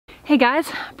Hey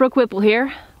guys, Brooke Whipple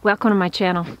here. Welcome to my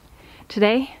channel.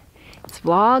 Today, it's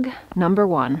vlog number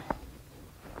 1.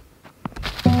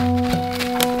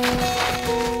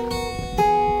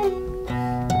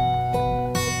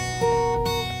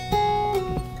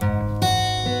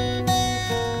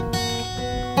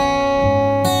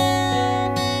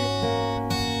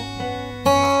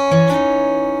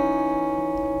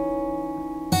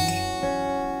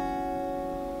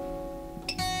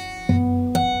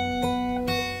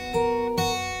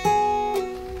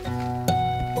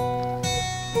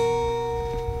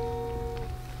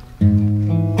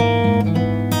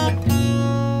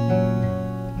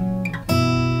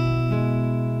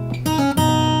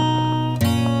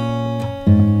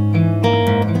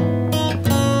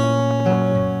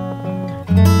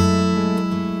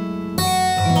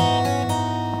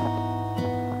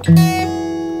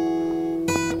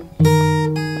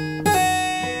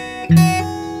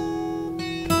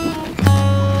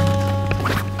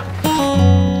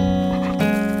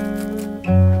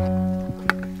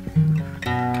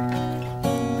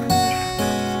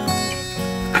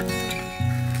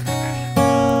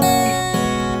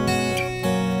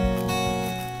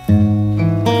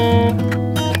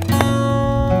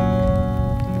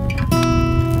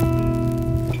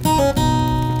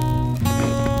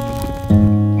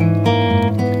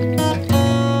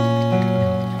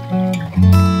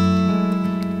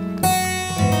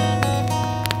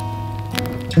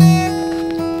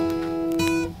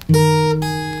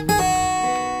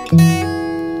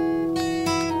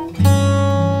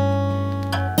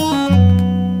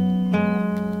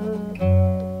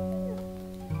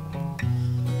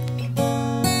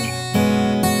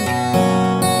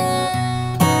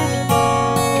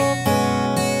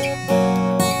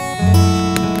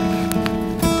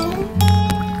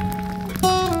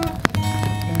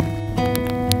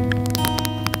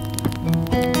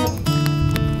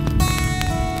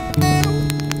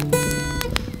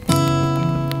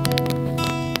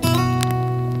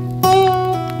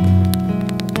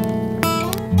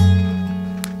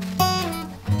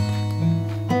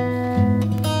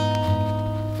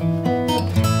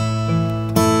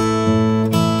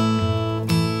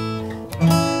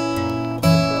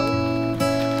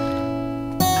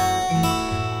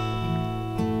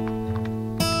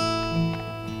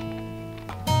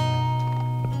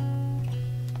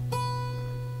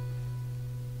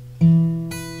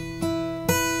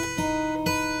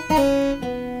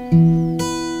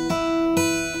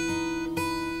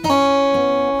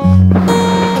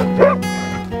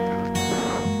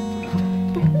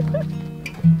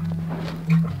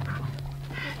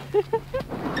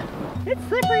 It's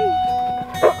slippery.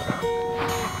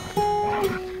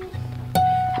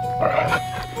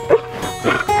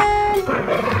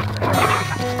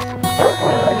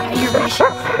 You're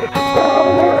vicious.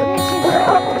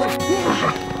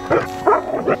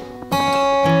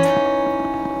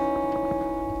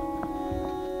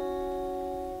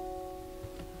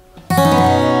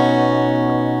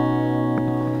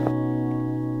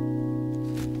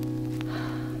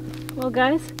 Well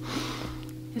guys,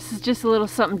 this is just a little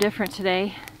something different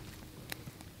today.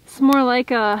 It's more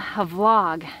like a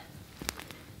vlog,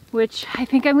 which I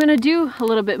think I'm going to do a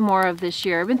little bit more of this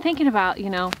year. I've been thinking about,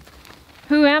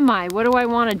 who am I? What do I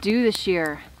want to do this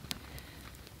year?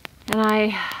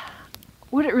 And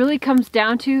what it really comes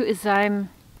down to is I'm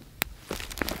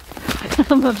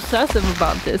obsessive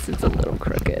about this. It's a little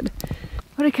crooked.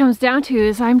 What it comes down to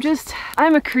is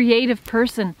I'm a creative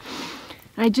person.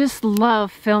 I just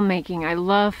love filmmaking. I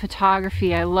love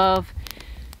photography. I love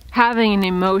having an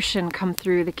emotion come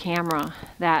through the camera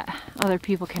that other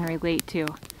people can relate to.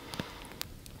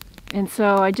 And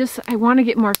so I want to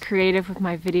get more creative with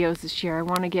my videos this year. I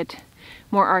want to get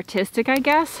more artistic, I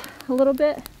guess, a little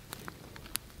bit.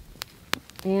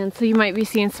 And so you might be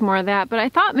seeing some more of that. But I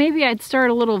thought maybe I'd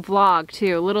start a little vlog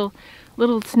too, little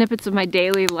snippets of my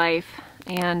daily life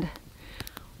and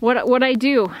what I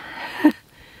do.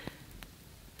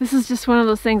 This is just one of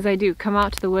those things I do. Come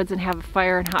out to the woods and have a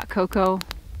fire and hot cocoa.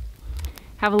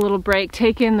 Have a little break.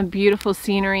 Take in the beautiful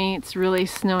scenery. It's really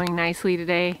snowing nicely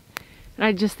today. And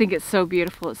I just think it's so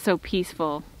beautiful. It's so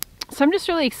peaceful. So I'm just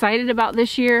really excited about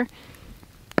this year.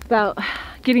 About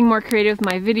getting more creative with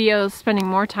my videos. Spending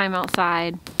more time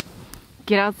outside.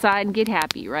 Get outside and get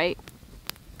happy, right?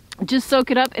 Just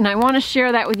soak it up. And I want to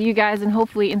share that with you guys and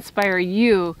hopefully inspire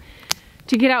you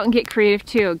to get out and get creative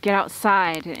too. Get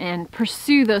outside and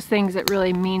pursue those things that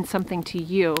really mean something to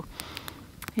you.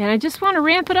 And I just want to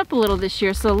ramp it up a little this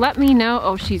year, so let me know.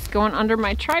 Oh, she's going under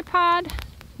my tripod.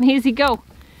 Maisie, go.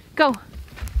 Go.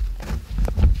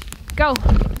 Go.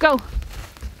 Go.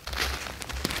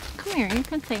 Come here, you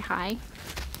can say hi.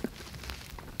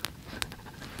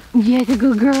 Yeah, the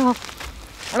good girl.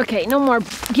 Okay, no more.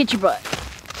 Get your butt.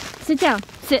 Sit down.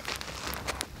 Sit.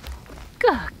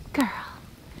 Good girl.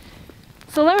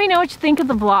 So let me know what you think of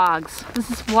the vlogs. This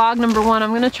is vlog number 1.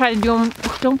 I'm gonna try to do them.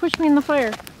 Don't push me in the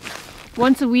fire.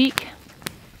 Once a week,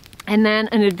 and then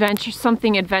an adventure,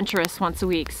 something adventurous once a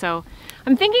week. So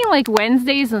I'm thinking like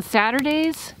Wednesdays and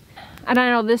Saturdays. And I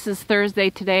know this is Thursday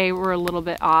today. We're a little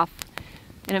bit off,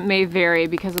 and it may vary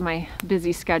because of my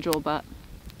busy schedule, but.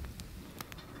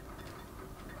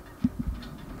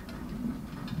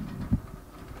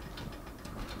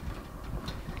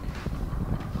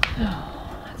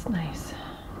 Oh, that's nice.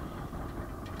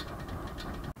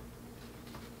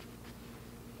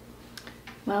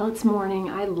 Well, it's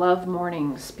morning. I love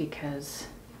mornings because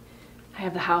I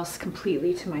have the house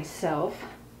completely to myself.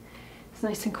 It's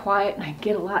nice and quiet and I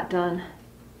get a lot done.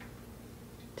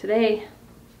 Today,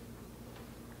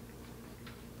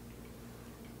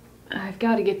 I've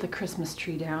got to get the Christmas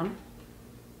tree down.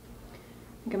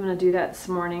 I think I'm going to do that this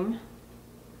morning.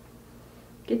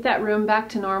 Get that room back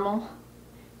to normal.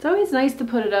 It's always nice to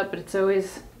put it up, but it's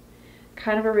always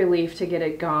kind of a relief to get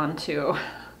it gone too.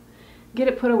 Get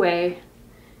it put away.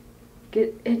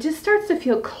 It just starts to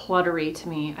feel cluttery to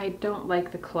me. I don't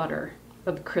like the clutter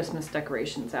of the Christmas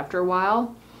decorations after a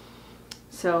while.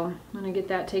 So I'm gonna get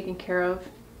that taken care of.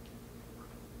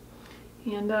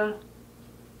 And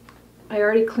I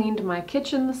already cleaned my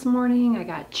kitchen this morning. I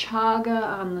got chaga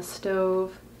on the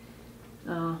stove.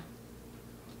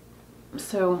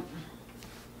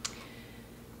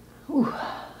 Ooh,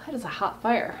 that is a hot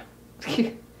fire.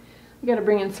 We gotta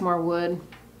bring in some more wood.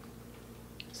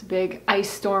 There's a big ice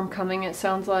storm coming, it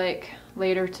sounds like,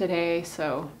 later today,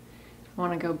 so I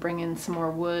want to go bring in some more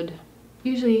wood.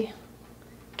 Usually,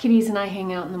 kitties and I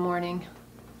hang out in the morning.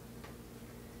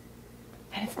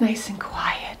 And it's nice and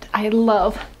quiet. I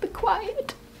love the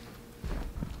quiet.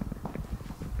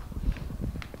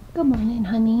 Good morning,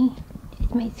 honey.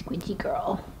 It's my squidgy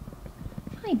girl.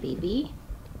 Hi, baby.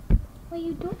 What are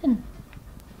you doing?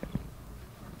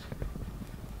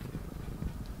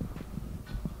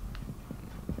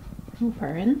 You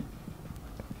purring?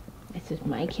 This is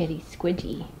my kitty,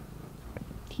 Squidgy.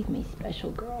 She's my special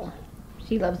girl.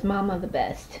 She loves Mama the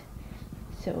best.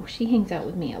 So she hangs out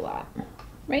with me a lot.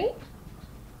 Right?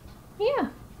 Yeah.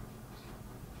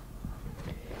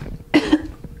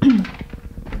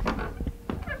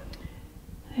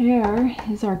 There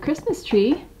is our Christmas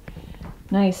tree.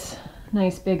 Nice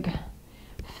big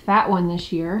fat one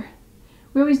this year.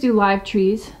 We always do live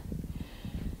trees,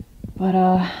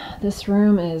 but this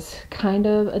room is kind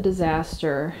of a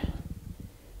disaster,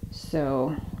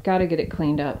 so gotta get it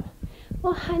cleaned up.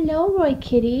 Well, hello, Roy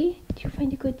Kitty. Did you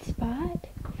find a good spot?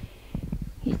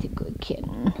 He's a good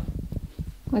kitten.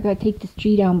 I gotta take this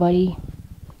tree down, buddy,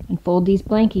 and fold these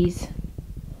blankies.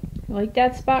 You like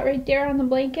that spot right there on the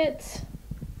blankets?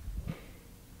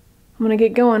 I'm gonna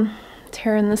get going,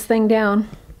 tearing this thing down.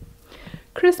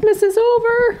 Christmas is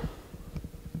over!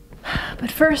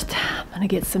 But first, I'm gonna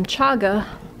get some chaga.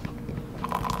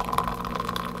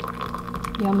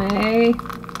 Yummy!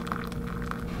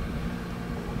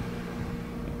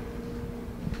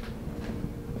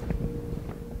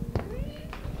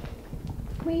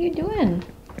 What are you doing?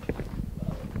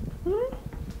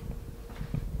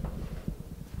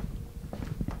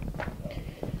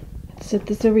 Set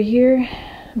this over here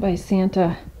by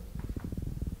Santa.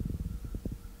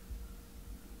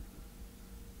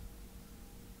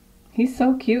 He's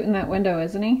so cute in that window,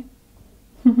 isn't he?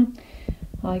 I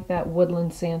like that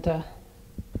woodland Santa.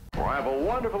 Well, I have a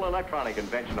wonderful electronic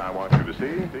invention I want you to see.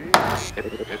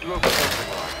 It looks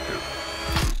something like this.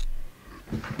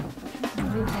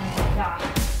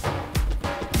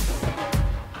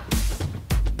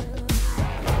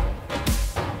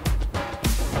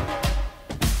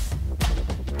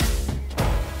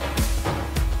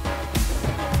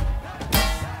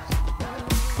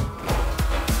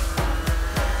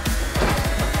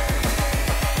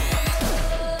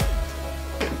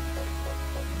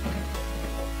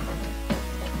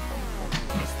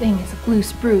 Thing is a blue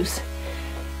spruce.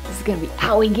 This is gonna be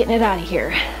owie getting it out of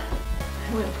here.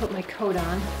 I'm gonna put my coat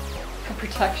on for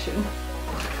protection.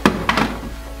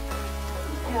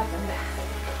 What happened?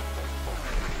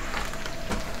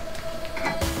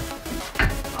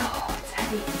 Oh, it's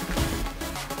heavy.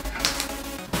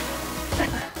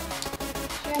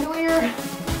 Chandelier.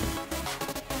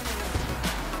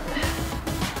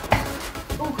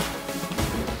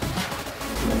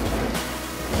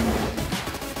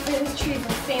 This tree is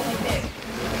insanely big.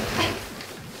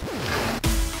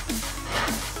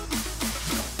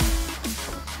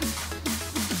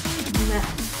 Mess.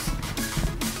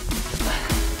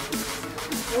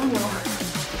 Oh no.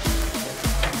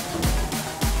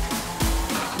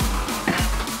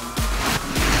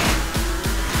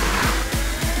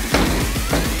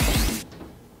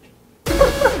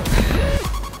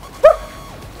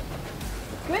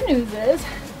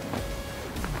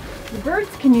 The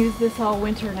birds can use this all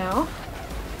winter now,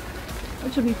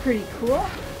 which will be pretty cool.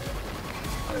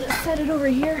 I'm gonna set it over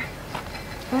here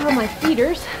by all my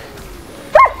feeders.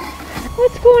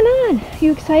 What's going on?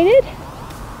 You excited?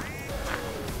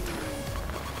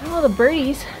 Oh, the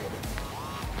birdies.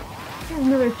 There's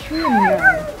another tree in the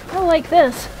yard. I like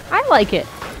this. I like it.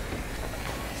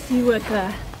 See what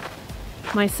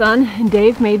my son and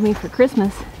Dave made me for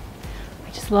Christmas.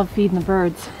 I just love feeding the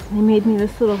birds. They made me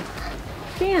this little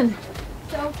stand.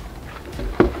 So,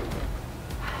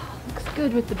 looks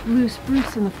good with the blue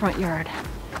spruce in the front yard.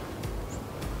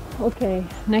 Okay,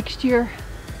 next year,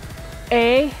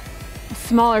 A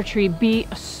smaller tree, B,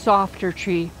 a softer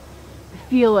tree. I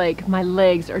feel like my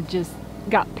legs are just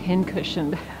got pin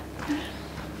cushioned.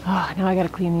 Oh, now I gotta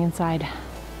clean the inside.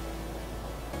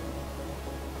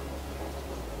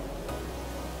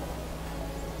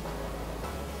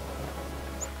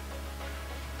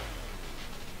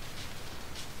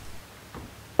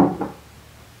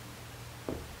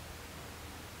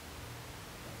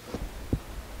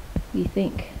 What do you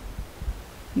think?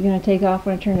 You gonna take off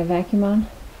when I turn the vacuum on?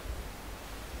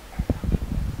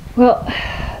 Well,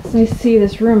 it's nice to see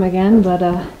this room again, but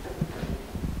I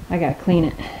gotta clean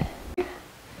it.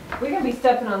 We're gonna be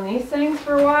stepping on these things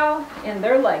for a while, and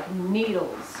they're like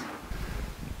needles.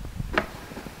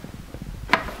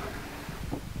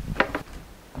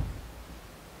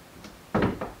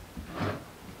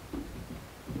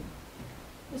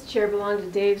 This chair belonged to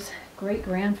Dave's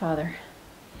great-grandfather.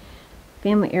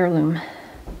 Family heirloom.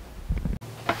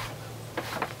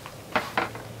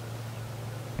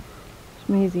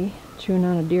 Maisie chewing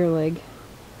on a deer leg.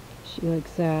 She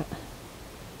likes that.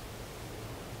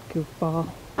 Goofball.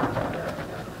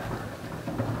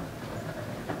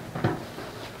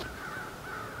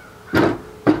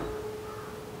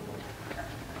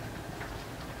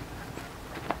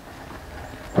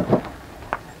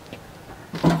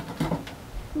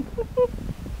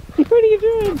 What are you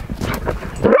doing?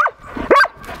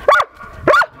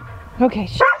 Okay,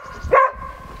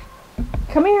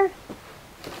 come here.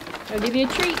 I'll give you a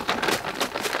treat.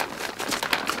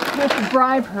 I have to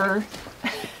bribe her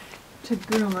to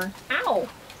groom her. Ow!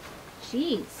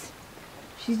 Jeez.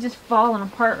 She's just falling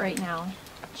apart right now.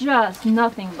 Just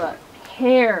nothing but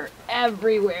hair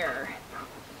everywhere.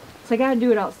 So I gotta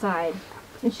do it outside.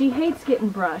 And she hates getting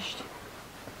brushed.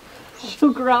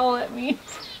 She'll growl at me.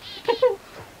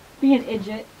 Be an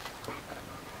idiot.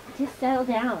 Just settle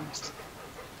down.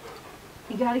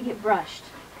 You gotta get brushed.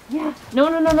 Yeah. No,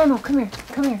 no, no, no, no. Come here.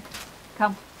 Come here.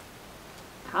 Come.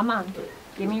 Come on.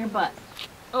 Give me your butt.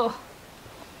 Oh.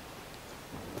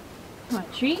 You want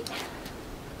a treat?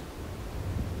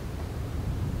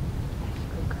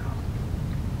 Good girl.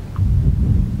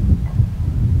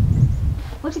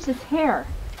 Look at this hair.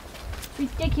 It's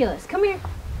ridiculous. Come here.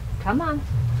 Come on.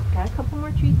 Got a couple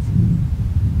more treats.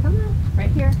 Come on.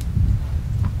 Right here.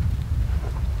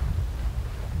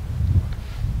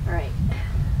 Alright.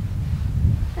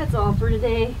 That's all for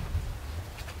today.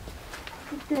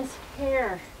 Look at this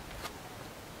hair.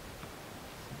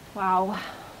 Wow.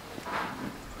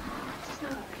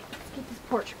 Alright, let's get this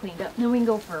porch cleaned up, and then we can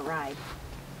go for a ride.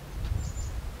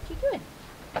 What you doing?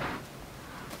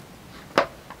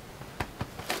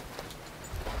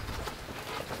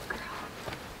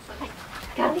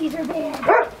 Collies are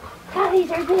bad.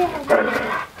 Collies are bad.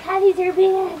 Collies are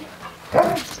bad.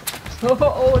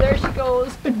 Oh, there she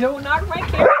goes. Don't knock my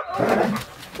camera over.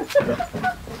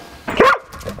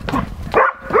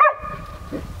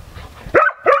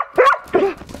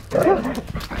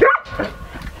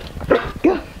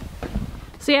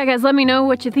 So yeah, guys, let me know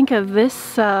what you think of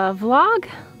this vlog.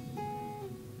 If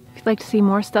you'd like to see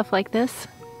more stuff like this.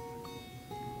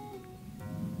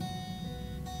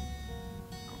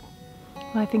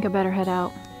 Well, I think I better head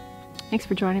out. Thanks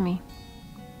for joining me.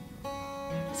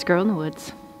 This girl in the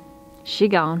woods. She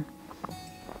gone.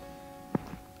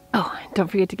 Oh, don't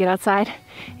forget to get outside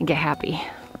and get happy.